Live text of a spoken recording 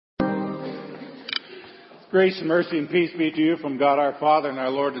Grace and mercy and peace be to you from God our Father and our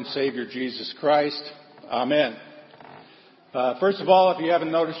Lord and Savior Jesus Christ. Amen. First of all, if you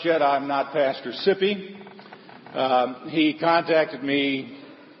haven't noticed yet, I'm not Pastor Sippy. He contacted me,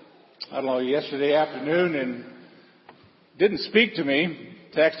 yesterday afternoon and didn't speak to me,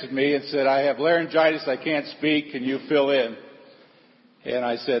 texted me and said, I have laryngitis, I can't speak, can you fill in? And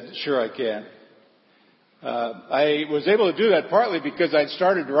I said, sure I can. I was able to do that partly because I'd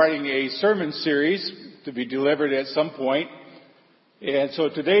started writing a sermon series to be delivered at some point. And so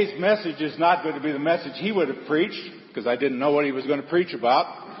today's message is not going to be the message he would have preached, because I didn't know what he was going to preach about.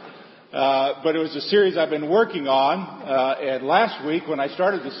 But it was a series I've been working on. And last week when I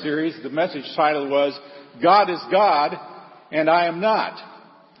started the series, the message title was, God is God and I am not.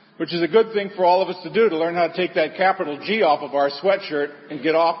 Which is a good thing for all of us to do, to learn how to take that capital G off of our sweatshirt and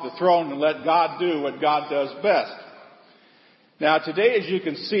get off the throne and let God do what God does best. Now today, as you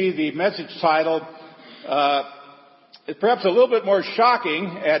can see, the message title is perhaps a little bit more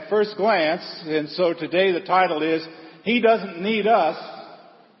shocking at first glance. And so today the title is, He doesn't need us,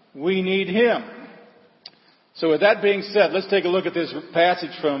 we need Him. So with that being said, let's take a look at this passage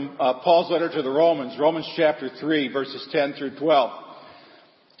from Paul's letter to the Romans, Romans chapter 3, verses 10 through 12.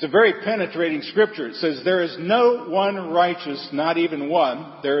 It's a very penetrating scripture. It says, there is no one righteous, not even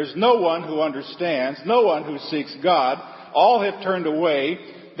one. There is no one who understands, no one who seeks God. All have turned away.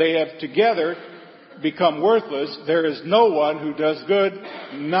 They have together become worthless. There is no one who does good,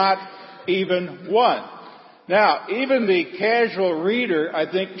 not even one. Now, even the casual reader,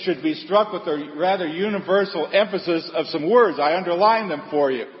 I think, should be struck with a rather universal emphasis of some words. I underlined them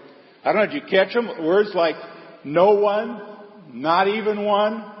for you. I don't know, did you catch them? Words like no one, not even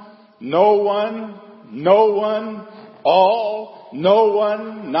one, no one, all, no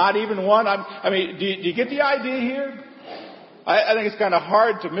one, not even one. Do you get the idea here? I think it's kind of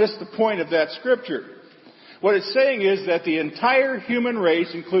hard to miss the point of that scripture. What it's saying is that the entire human race,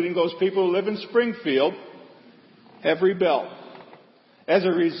 including those people who live in Springfield, have rebelled. As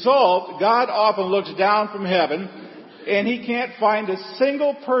a result, God often looks down from heaven and He can't find a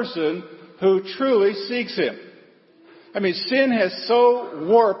single person who truly seeks Him. Sin has so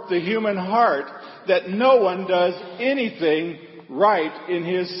warped the human heart that no one does anything right in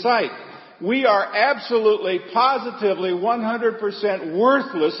His sight. We are absolutely, positively, 100%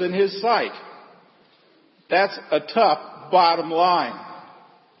 worthless in His sight. That's a tough bottom line.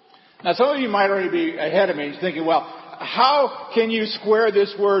 Now, some of you might already be ahead of me thinking, well, how can you square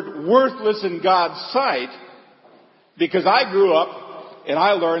this word worthless in God's sight? Because I grew up and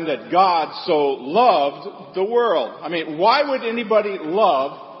I learned that God so loved the world. Why would anybody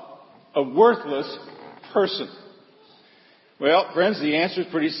love a worthless person? Well, friends, the answer is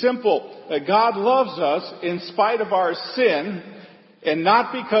pretty simple. God loves us in spite of our sin and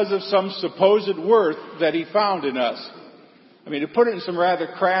not because of some supposed worth that He found in us. To put it in some rather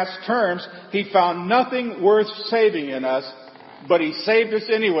crass terms, He found nothing worth saving in us, but He saved us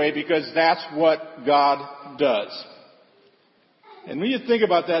anyway because that's what God does. And when you think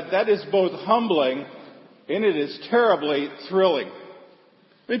about that, that is both humbling and it is terribly thrilling.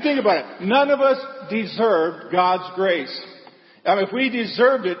 Think about it. None of us deserved God's grace. If we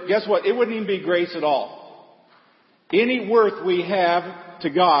deserved it, guess what? It wouldn't even be grace at all. Any worth we have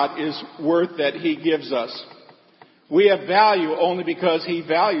to God is worth that He gives us. We have value only because He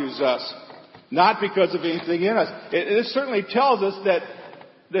values us, not because of anything in us. It certainly tells us that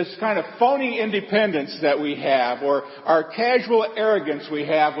this kind of phony independence that we have, or our casual arrogance we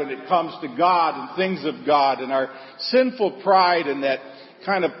have when it comes to God and things of God, and our sinful pride and that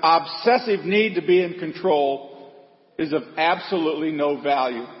kind of obsessive need to be in control is of absolutely no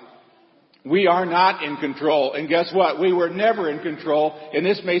value. We are not in control. And guess what? We were never in control. And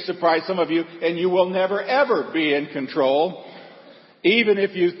this may surprise some of you. And you will never, ever be in control. Even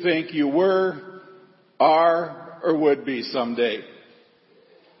if you think you were, are, or would be someday.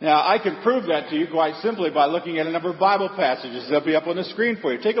 Now, I can prove that to you quite simply by looking at a number of Bible passages. They'll be up on the screen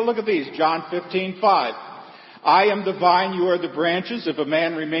for you. Take a look at these. John 15:5. I am the vine, you are the branches. If a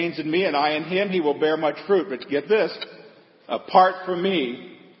man remains in me and I in him, he will bear much fruit. But get this, apart from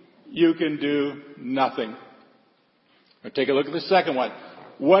me, you can do nothing. Or take a look at the second one.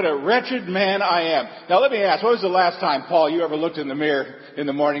 What a wretched man I am. Now let me ask, when was the last time, Paul, you ever looked in the mirror in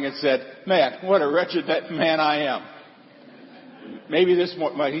the morning and said, man, what a wretched man I am? Maybe this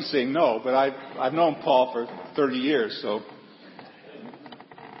morning, well, he's saying no, but I've known Paul for 30 years, so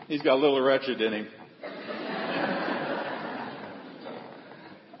he's got a little wretched in him.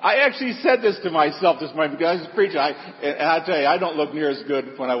 I actually said this to myself this morning because I was preaching. And I tell you, I don't look near as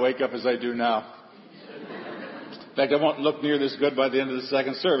good when I wake up as I do now. In fact, I won't look near this good by the end of the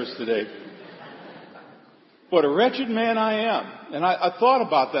second service today. what a wretched man I am. And I thought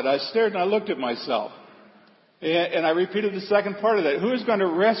about that. I stared and I looked at myself. And I repeated the second part of that. Who is going to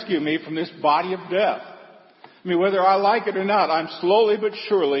rescue me from this body of death? I mean, whether I like it or not, I'm slowly but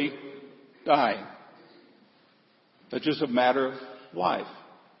surely dying. That's just a matter of life.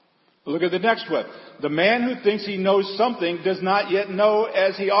 Look at the next one. The man who thinks he knows something does not yet know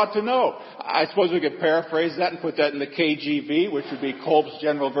as he ought to know. I suppose we could paraphrase that and put that in the KJV, which would be Kolb's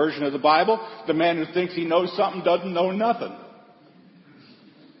general version of the Bible. The man who thinks he knows something doesn't know nothing.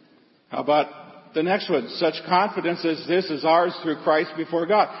 How about the next one? Such confidence as this is ours through Christ before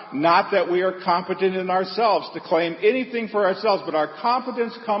God. Not that we are competent in ourselves to claim anything for ourselves, but our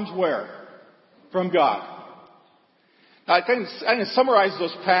competence comes where? From God. I can summarize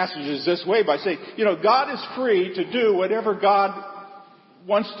those passages this way by saying, God is free to do whatever God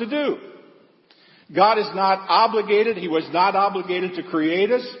wants to do. God is not obligated. He was not obligated to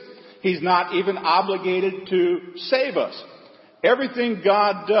create us. He's not even obligated to save us. Everything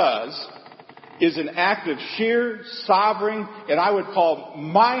God does is an act of sheer, sovereign, and I would call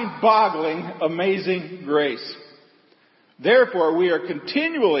mind-boggling, amazing grace. Therefore, we are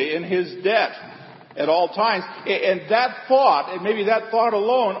continually in His debt at all times. And that thought, and maybe that thought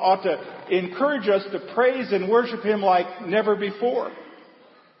alone, ought to encourage us to praise and worship Him like never before.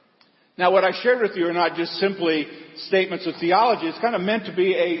 Now, what I shared with you are not just simply statements of theology. It's kind of meant to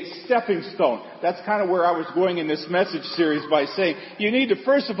be a stepping stone. That's kind of where I was going in this message series by saying, you need to,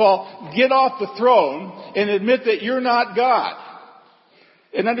 first of all, get off the throne and admit that you're not God.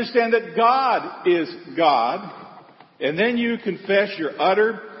 And understand that God is God. And then you confess your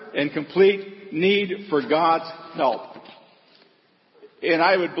utter and complete need for God's help. And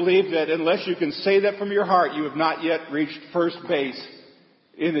I would believe that unless you can say that from your heart, you have not yet reached first base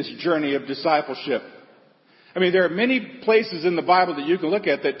in this journey of discipleship. I mean, there are many places in the Bible that you can look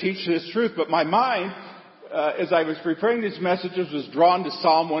at that teach this truth, but my mind, as I was preparing these messages, was drawn to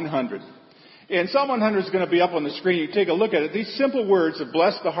Psalm 100. And Psalm 100 is going to be up on the screen. You take a look at it. These simple words have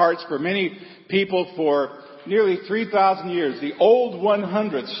blessed the hearts for many people for nearly 3,000 years. The old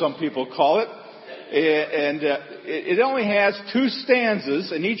 100th, some people call it. And it only has 2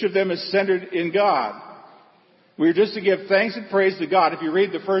 stanzas, and each of them is centered in God. We're just to give thanks and praise to God. If you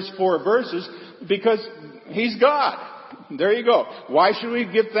read the first 4 verses, because He's God. There you go. Why should we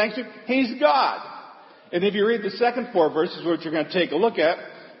give thanks to Him? He's God. And if you read the second 4 verses, which you're going to take a look at,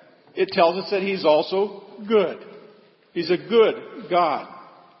 it tells us that He's also good. He's a good God.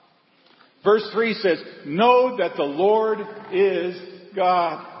 Verse 3 says, know that the Lord is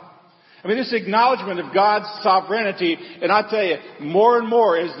God. I mean, this acknowledgement of God's sovereignty, and I tell you, more and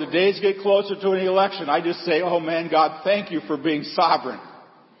more as the days get closer to an election, I just say, oh man, God, thank you for being sovereign.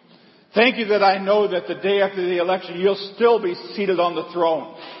 Thank you that I know that the day after the election, you'll still be seated on the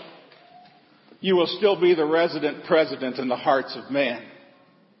throne. You will still be the resident president in the hearts of man.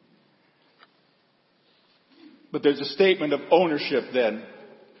 But there's a statement of ownership then.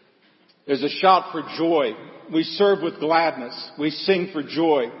 There's a shout for joy. We serve with gladness. We sing for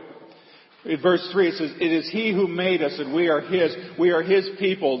joy. In verse 3 it says, it is He who made us and we are His. We are His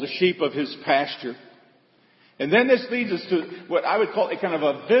people, the sheep of His pasture. And then this leads us to what I would call a kind of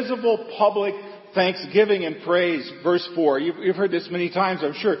a visible public thanksgiving and praise. Verse 4. You've heard this many times,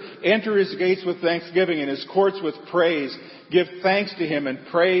 I'm sure. Enter His gates with thanksgiving and His courts with praise. Give thanks to Him and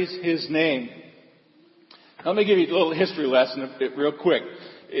praise His name. Let me give you a little history lesson real quick.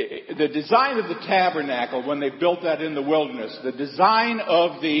 The design of the tabernacle, when they built that in the wilderness, the design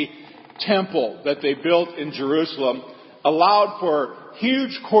of the temple that they built in Jerusalem allowed for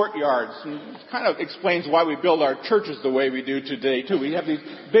huge courtyards. And it kind of explains why we build our churches the way we do today, too. We have these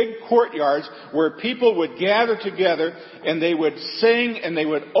big courtyards where people would gather together and they would sing and they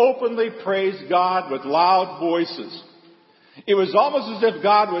would openly praise God with loud voices. It was almost as if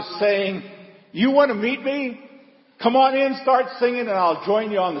God was saying, you want to meet me? Come on in, start singing, and I'll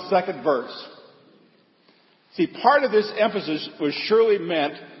join you on the second verse. See, part of this emphasis was surely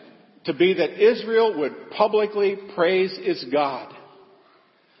meant to be that Israel would publicly praise its God.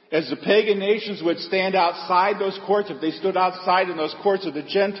 As the pagan nations would stand outside those courts, if they stood outside in those courts of the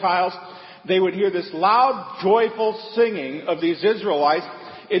Gentiles, they would hear this loud, joyful singing of these Israelites,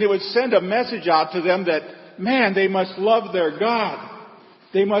 and it would send a message out to them that, man, they must love their God.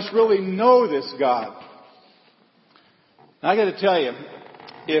 They must really know this God. I got to tell you,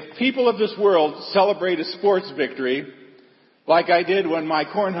 if people of this world celebrate a sports victory, like I did when my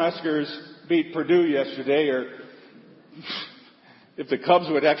Cornhuskers beat Purdue yesterday, or if the Cubs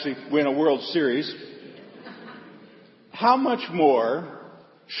would actually win a World Series, how much more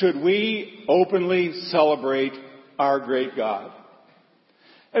should we openly celebrate our great God?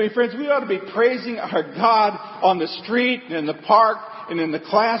 I mean, friends, we ought to be praising our God on the street and in the park and in the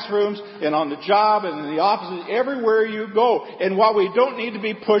classrooms and on the job and in the offices, everywhere you go. And while we don't need to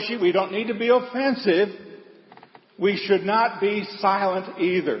be pushy, we don't need to be offensive, we should not be silent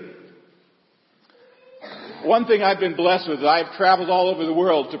either. One thing I've been blessed with, I've traveled all over the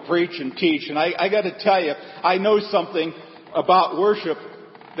world to preach and teach, and I got to tell you, I know something about worship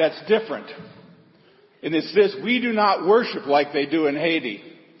that's different. And it's this: we do not worship like they do in Haiti.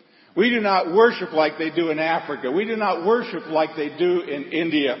 We do not worship like they do in Africa. We do not worship like they do in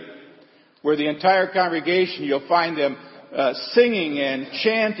India, where the entire congregation, you'll find them singing and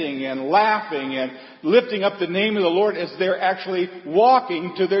chanting and laughing and lifting up the name of the Lord as they're actually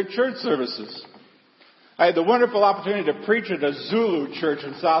walking to their church services. I had the wonderful opportunity to preach at a Zulu church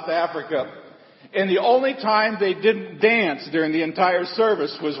in South Africa, and the only time they didn't dance during the entire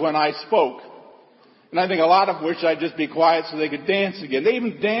service was when I spoke. And I think a lot of wished I'd just be quiet so they could dance again. They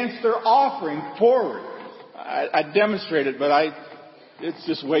even danced their offering forward. I demonstrated, but it's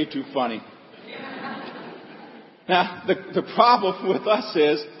just way too funny. Now, the problem with us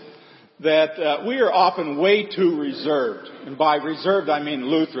is that we are often way too reserved. And by reserved, I mean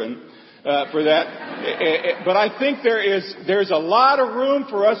Lutheran. For that. But I think there's a lot of room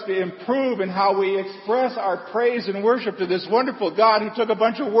for us to improve in how we express our praise and worship to this wonderful God who took a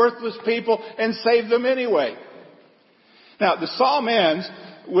bunch of worthless people and saved them anyway. Now, the psalm ends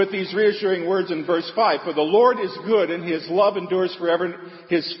with these reassuring words in verse 5. For the Lord is good and His love endures forever.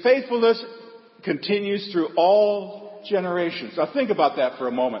 His faithfulness continues through all generations. Now think about that for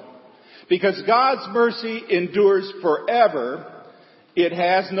a moment. Because God's mercy endures forever, it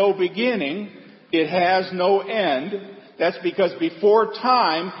has no beginning. It has no end. That's because before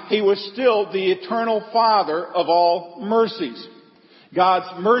time, He was still the eternal Father of all mercies.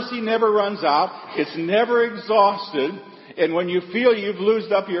 God's mercy never runs out. It's never exhausted. And when you feel you've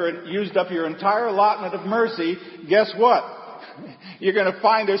used up your entire allotment of mercy, guess what? You're going to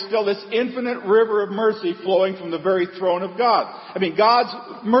find there's still this infinite river of mercy flowing from the very throne of God. I mean, God's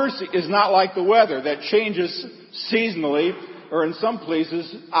mercy is not like the weather that changes seasonally, or in some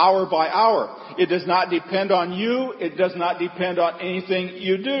places, hour by hour. It does not depend on you. It does not depend on anything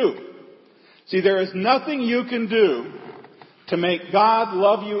you do. See, there is nothing you can do to make God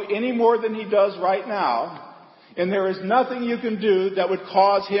love you any more than He does right now. And there is nothing you can do that would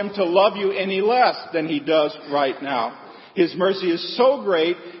cause Him to love you any less than He does right now. His mercy is so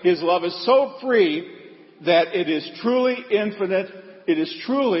great, His love is so free, that it is truly infinite. It is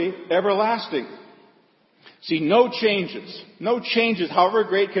truly everlasting. See, no changes, however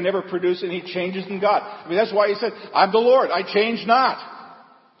great, can ever produce any changes in God. I mean, that's why He said, I'm the Lord, I change not.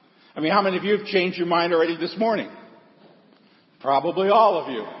 I mean, how many of you have changed your mind already this morning? Probably all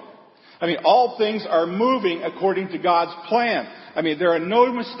of you. I mean, all things are moving according to God's plan. I mean, there are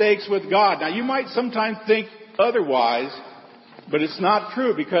no mistakes with God. Now, you might sometimes think otherwise, but it's not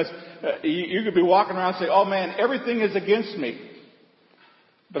true, because you could be walking around and say, oh man, everything is against me.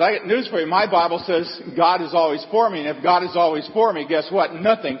 But I got news for you. My Bible says God is always for me. And if God is always for me, guess what?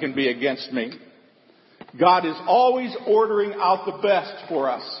 Nothing can be against me. God is always ordering out the best for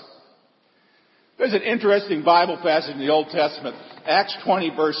us. There's an interesting Bible passage in the Old Testament, Acts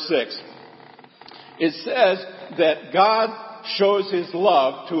 20, verse 6. It says that God shows His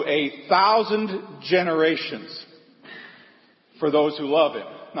love to 1,000 generations for those who love Him.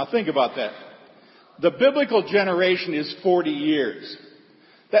 Now think about that. The biblical generation is 40 years.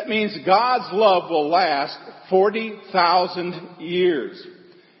 That means God's love will last 40,000 years.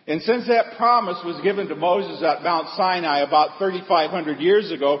 And since that promise was given to Moses at Mount Sinai about 3,500 years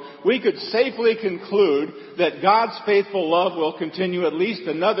ago, we could safely conclude that God's faithful love will continue at least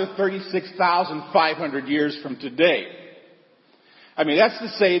another 36,500 years from today. I mean, that's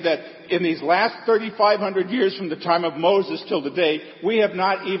to say that in these last 3,500 years from the time of Moses till today, we have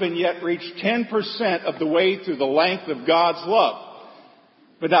not even yet reached 10% of the way through the length of God's love.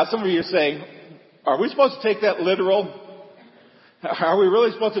 But now some of you are saying, are we supposed to take that literal? Are we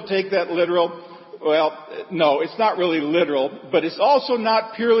really supposed to take that literal? Well, no, it's not really literal, but it's also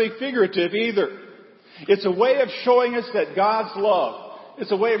not purely figurative either. It's a way of showing us that God's love,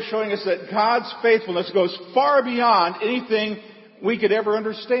 it's a way of showing us that God's faithfulness goes far beyond anything we could ever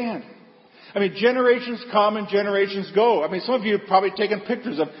understand. I mean, generations come and generations go. I mean, some of you have probably taken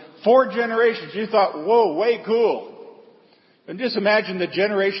pictures of 4 generations. You thought, whoa, way cool. And just imagine the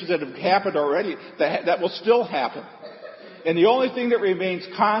generations that have happened already, that will still happen. And the only thing that remains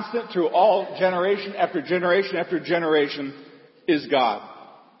constant through all generation after generation after generation is God.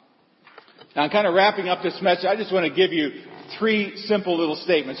 Now I'm kind of wrapping up this message. I just want to give you 3 simple little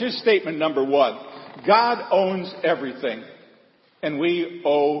statements. Here's statement number 1. God owns everything. and we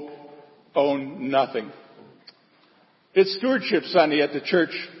own nothing. It's Stewardship Sunday at the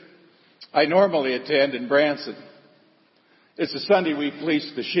church I normally attend in Branson. It's the Sunday we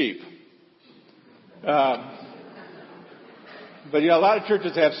fleece the sheep. But a lot of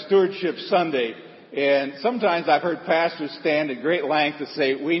churches have Stewardship Sunday, and sometimes I've heard pastors stand at great length to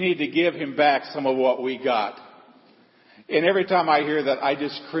say, we need to give him back some of what we got. And every time I hear that, I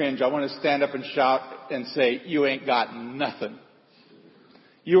just cringe. I want to stand up and shout and say, you ain't got nothing.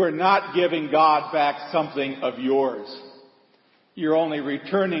 You are not giving God back something of yours. You're only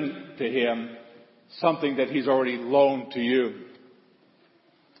returning to him something that he's already loaned to you.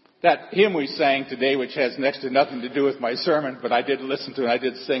 That hymn we sang today, which has next to nothing to do with my sermon, but I did listen to it, I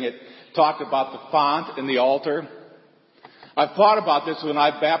did sing it, talked about the font and the altar. I've thought about this when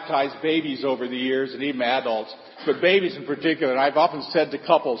I've baptized babies over the years, and even adults, but babies in particular. And I've often said to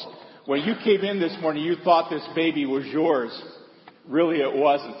couples, when you came in this morning, you thought this baby was yours. Really, it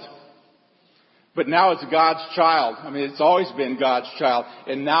wasn't. But now it's God's child. I mean, it's always been God's child.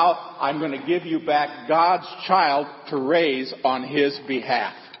 And now I'm going to give you back God's child to raise on his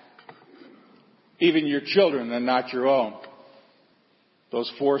behalf. Even your children and not your own.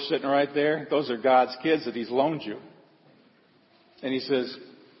 Those 4 sitting right there, those are God's kids that he's loaned you. And he says,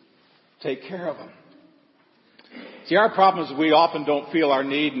 take care of them. See, our problem is we often don't feel our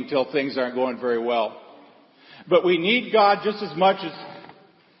need until things aren't going very well. But we need God just as much as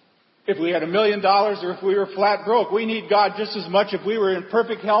if we had $1 million or if we were flat broke. We need God just as much if we were in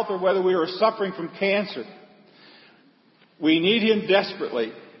perfect health or whether we were suffering from cancer. We need him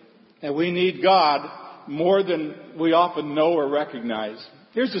desperately. And we need God more than we often know or recognize.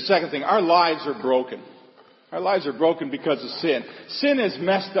 Here's the second thing. Our lives are broken. Our lives are broken because of sin. Sin has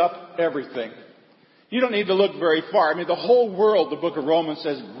messed up everything. You don't need to look very far. I mean, the whole world, the book of Romans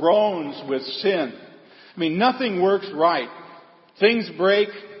says, groans with sin. I mean, nothing works right. Things break.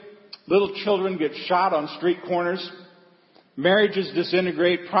 Little children get shot on street corners. Marriages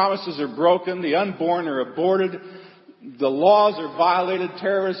disintegrate. Promises are broken. The unborn are aborted. The laws are violated.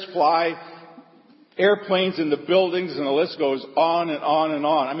 Terrorists fly. Airplanes in the buildings, and the list goes on and on and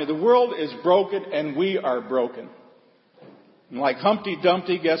on. I mean, the world is broken, and we are broken. And like Humpty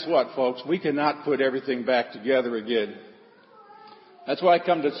Dumpty, guess what, folks? We cannot put everything back together again. That's why I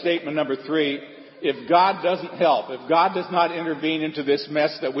come to statement number 3. If God doesn't help, if God does not intervene into this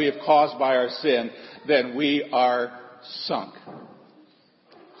mess that we have caused by our sin, then we are sunk.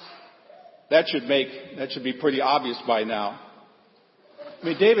 That should be pretty obvious by now. I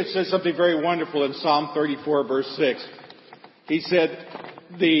mean, David says something very wonderful in Psalm 34, verse 6. He said,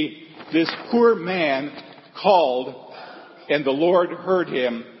 this poor man called, and the Lord heard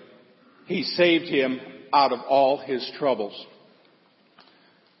him. He saved him out of all his troubles.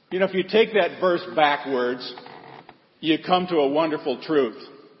 You know, if you take that verse backwards, you come to a wonderful truth.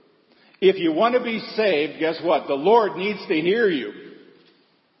 If you want to be saved, guess what? The Lord needs to hear you.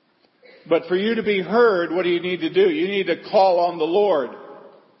 But for you to be heard, what do you need to do? You need to call on the Lord.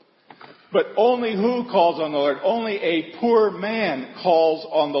 But only who calls on the Lord? Only a poor man calls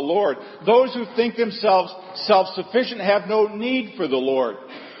on the Lord. Those who think themselves self-sufficient have no need for the Lord.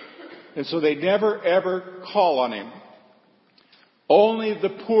 And so they never ever call on him. Only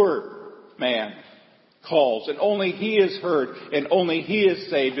the poor man calls, and only he is heard, and only he is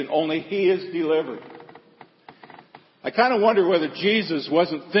saved, and only he is delivered. I kind of wonder whether Jesus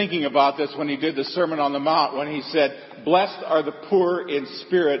wasn't thinking about this when he did the Sermon on the Mount, when he said, blessed are the poor in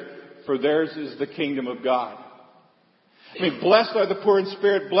spirit, for theirs is the kingdom of God. I mean, blessed are the poor in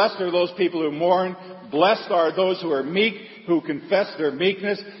spirit, blessed are those people who mourn, blessed are those who are meek, who confess their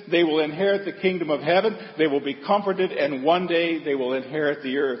meekness. They will inherit the kingdom of heaven. They will be comforted, and one day they will inherit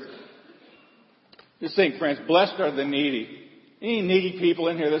the earth. Just think, friends, blessed are the needy. Any needy people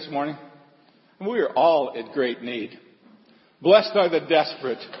in here this morning? We are all in great need. Blessed are the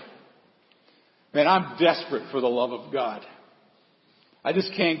desperate. Man, I'm desperate for the love of God. I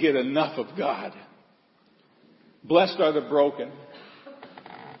just can't get enough of God. Blessed are the broken.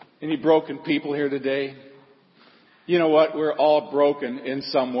 Any broken people here today? You know what? We're all broken in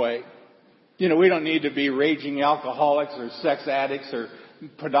some way. You know, we don't need to be raging alcoholics or sex addicts or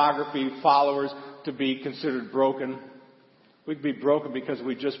pornography followers to be considered broken. We can be broken because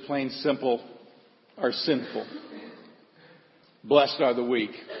we just plain simple are sinful. Blessed are the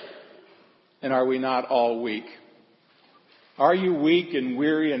weak. And are we not all weak? Are you weak and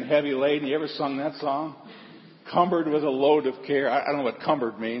weary and heavy laden? You ever sung that song? Cumbered with a load of care. I don't know what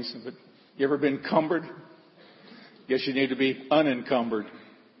cumbered means, but you ever been cumbered? Guess you need to be unencumbered.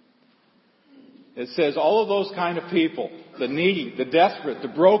 It says all of those kind of people, the needy, the desperate, the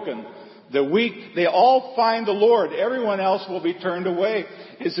broken, The weak, they all find the Lord. Everyone else will be turned away.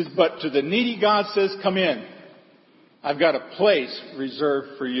 It says, but to the needy God says, come in. I've got a place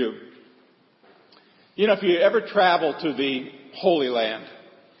reserved for you. You know, if you ever travel to the Holy Land,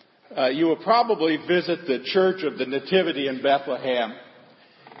 you will probably visit the Church of the Nativity in Bethlehem.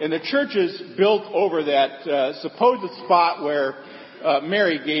 And the church is built over that supposed spot where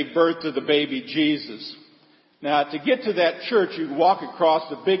Mary gave birth to the baby Jesus. Now, to get to that church, you walk across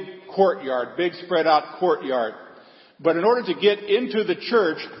the big courtyard, big spread out courtyard. But in order to get into the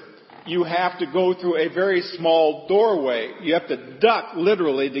church, you have to go through a very small doorway. You have to duck,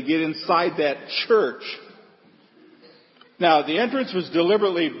 literally, to get inside that church. Now, the entrance was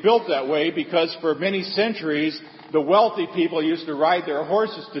deliberately built that way because for many centuries, the wealthy people used to ride their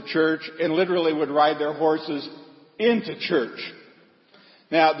horses to church and literally would ride their horses into church.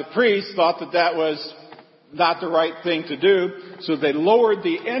 Now, the priests thought that that was not the right thing to do, so they lowered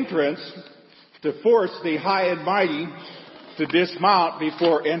the entrance to force the high and mighty to dismount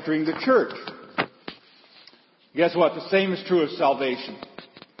before entering the church. Guess what? The same is true of salvation.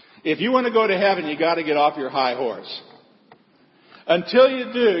 If you want to go to heaven, you got to get off your high horse. Until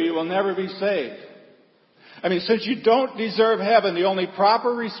you do, you will never be saved. I mean, since you don't deserve heaven, the only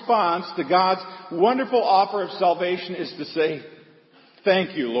proper response to God's wonderful offer of salvation is to say,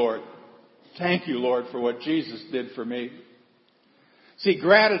 thank you, Lord. Thank you, Lord, for what Jesus did for me. See,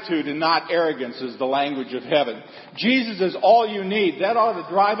 gratitude and not arrogance is the language of heaven. Jesus is all you need. That ought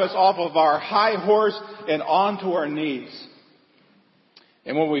to drive us off of our high horse and onto our knees.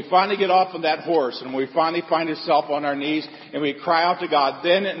 And when we finally get off of that horse and we finally find ourselves on our knees and we cry out to God,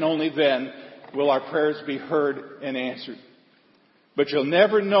 then and only then will our prayers be heard and answered. But you'll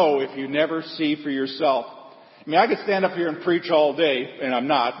never know if you never see for yourself. I mean, I could stand up here and preach all day, and I'm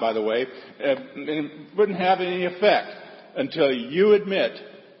not, by the way, and it wouldn't have any effect until you admit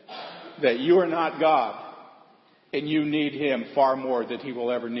that you are not God and you need Him far more than He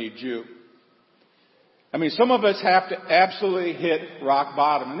will ever need you. I mean, some of us have to absolutely hit rock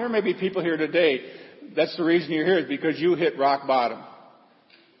bottom. And there may be people here today, that's the reason you're here, is because you hit rock bottom.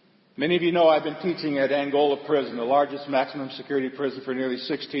 Many of you know I've been teaching at Angola Prison, the largest maximum security prison, for nearly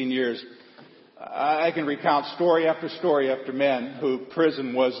 16 years. I can recount story after men who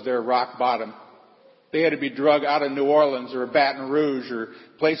prison was their rock bottom. They had to be drugged out of New Orleans or Baton Rouge or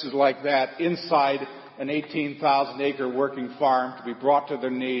places like that inside an 18,000-acre working farm to be brought to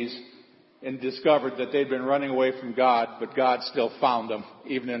their knees and discovered that they'd been running away from God, but God still found them,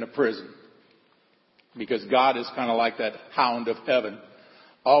 even in a prison. Because God is kind of like that hound of heaven,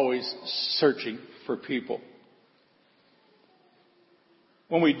 always searching for people.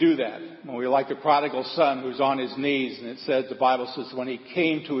 When we do that, when we're like the prodigal son who's on his knees, and it says, the Bible says, when he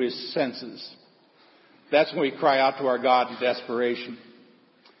came to his senses, that's when we cry out to our God in desperation.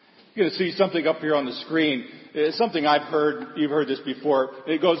 You're going to see something up here on the screen. It's something I've heard. You've heard this before.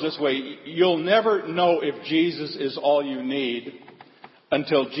 It goes this way. You'll never know if Jesus is all you need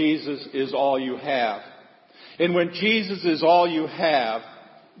until Jesus is all you have. And when Jesus is all you have,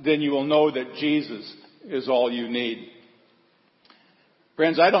 then you will know that Jesus is all you need.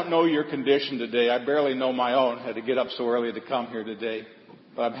 Friends, I don't know your condition today. I barely know my own. I had to get up so early to come here today.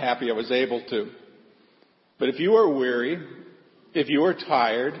 But I'm happy I was able to. But if you are weary, if you are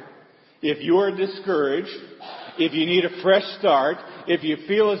tired, if you are discouraged, if you need a fresh start, if you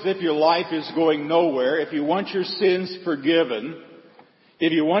feel as if your life is going nowhere, if you want your sins forgiven,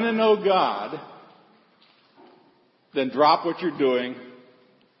 if you want to know God, then drop what you're doing,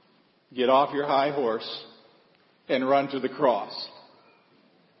 get off your high horse, and run to the cross.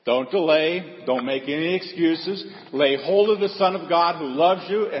 Don't delay. Don't make any excuses. Lay hold of the Son of God who loves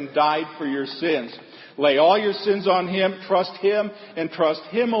you and died for your sins. Lay all your sins on Him, trust Him, and trust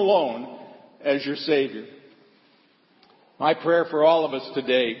Him alone as your Savior. My prayer for all of us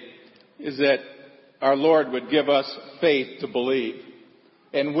today is that our Lord would give us faith to believe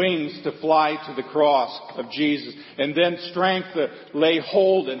and wings to fly to the cross of Jesus, and then strength to lay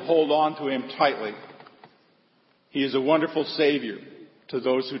hold and hold on to Him tightly. He is a wonderful Savior to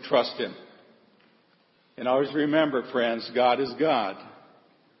those who trust Him. And always remember, friends, God is God.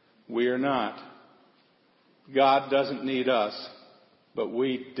 We are not. God doesn't need us, but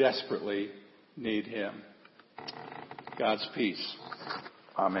we desperately need Him. God's peace.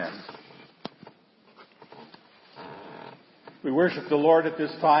 Amen. We worship the Lord at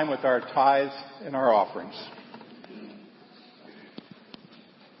this time with our tithes and our offerings.